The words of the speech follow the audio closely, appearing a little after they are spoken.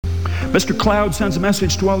Mr. Cloud sends a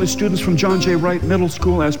message to all his students from John J. Wright Middle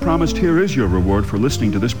School. As promised, here is your reward for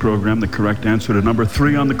listening to this program. The correct answer to number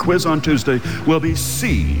 3 on the quiz on Tuesday will be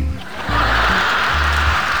C.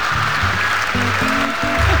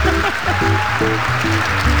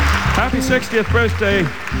 Happy 60th birthday,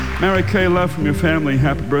 Mary Kay. Love from your family.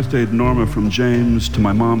 Happy birthday, Norma, from James. To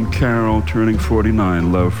my mom, Carol, turning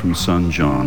 49. Love from son, John.